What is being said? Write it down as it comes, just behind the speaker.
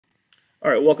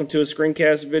Alright, welcome to a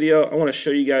screencast video. I want to show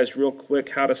you guys real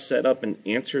quick how to set up an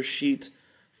answer sheet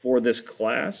for this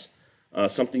class.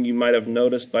 Something you might have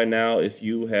noticed by now if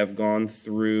you have gone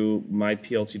through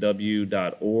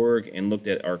mypltw.org and looked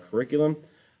at our curriculum.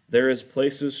 There is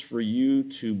places for you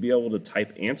to be able to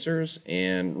type answers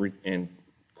and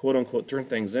quote-unquote turn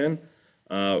things in,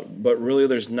 but really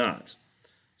there's not.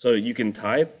 So you can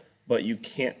type, but you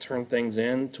can't turn things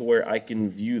in to where I can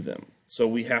view them. So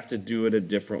we have to do it a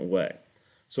different way.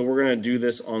 So we're going to do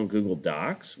this on Google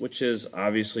Docs, which is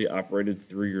obviously operated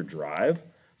through your Drive.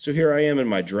 So here I am in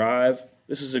my Drive.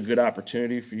 This is a good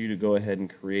opportunity for you to go ahead and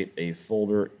create a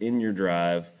folder in your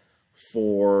Drive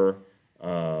for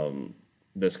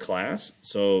this class.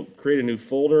 So create a new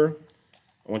folder.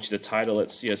 I want you to title it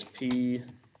CSP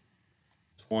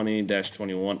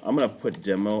 20-21. I'm going to put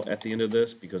demo at the end of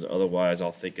this because otherwise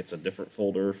I'll think it's a different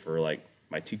folder for like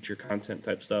my teacher content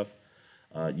type stuff.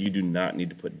 You do not need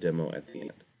to put demo at the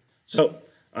end. So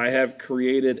I have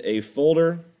created a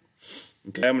folder.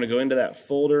 Okay, I'm going to go into that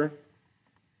folder.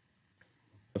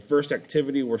 The first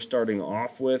activity we're starting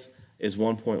off with is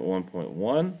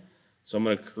 1.1.1. So I'm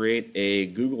going to create a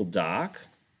Google Doc.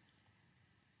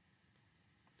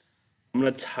 I'm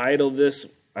going to title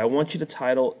this. I want you to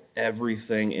title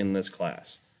everything in this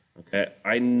class. Okay,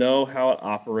 I know how it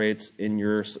operates in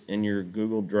your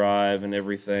Google Drive and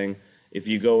everything. If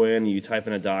you go in, you type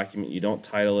in a document, you don't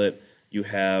title it, you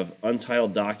have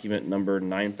untitled document number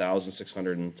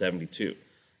 9,672.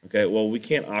 Okay, well, we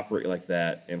can't operate like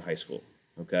that in high school.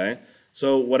 Okay,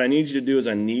 so what I need you to do is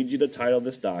I need you to title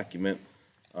this document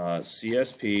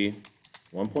CSP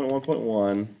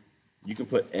 1.1.1. You can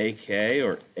put AK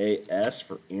or AS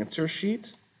for answer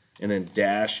sheet, and then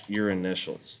dash your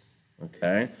initials.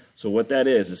 Okay, so what that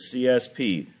is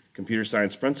CSP, Computer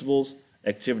Science Principles,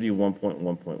 Activity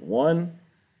 1.1.1,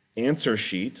 answer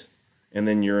sheet, and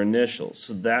then your initials.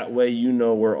 So that way you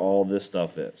know where all this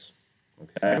stuff is.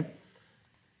 Okay?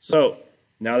 So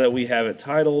now that we have it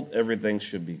titled, everything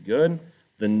should be good.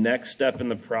 The next step in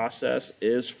the process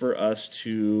is for us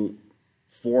to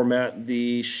format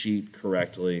the sheet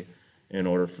correctly in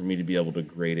order for me to be able to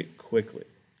grade it quickly.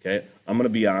 Okay? I'm going to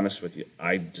be honest with you.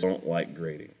 I don't like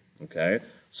grading. Okay?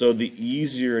 So the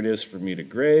easier it is for me to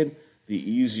grade, the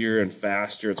easier and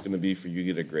faster it's going to be for you to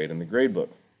get a grade in the grade book.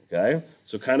 Okay?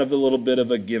 So kind of a little bit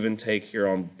of a give and take here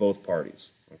on both parties.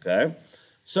 Okay?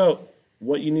 So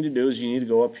what you need to do is you need to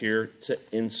go up here to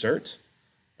insert,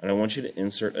 and I want you to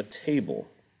insert a table.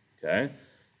 Okay?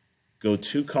 Go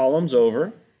 2 columns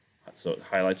over, so it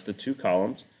highlights the 2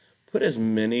 columns. Put as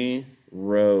many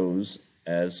rows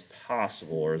as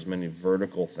possible, or as many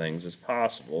vertical things as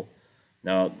possible.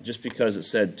 Now, just because it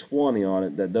said 20 on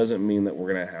it, that doesn't mean that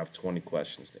we're going to have 20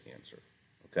 questions to answer.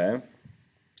 Okay?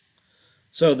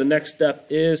 So the next step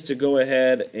is to go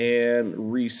ahead and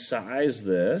resize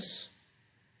this.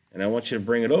 And I want you to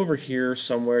bring it over here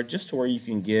somewhere just to where you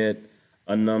can get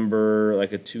a number,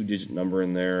 like a 2-digit number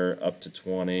in there, up to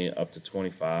 20, up to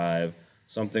 25,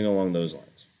 something along those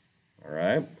lines. All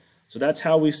right? So that's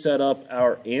how we set up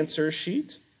our answer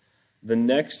sheet. The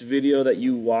next video that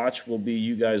you watch will be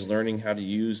you guys learning how to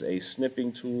use a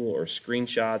snipping tool or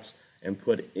screenshots and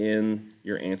put in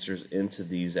your answers into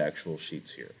these actual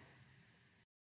sheets here.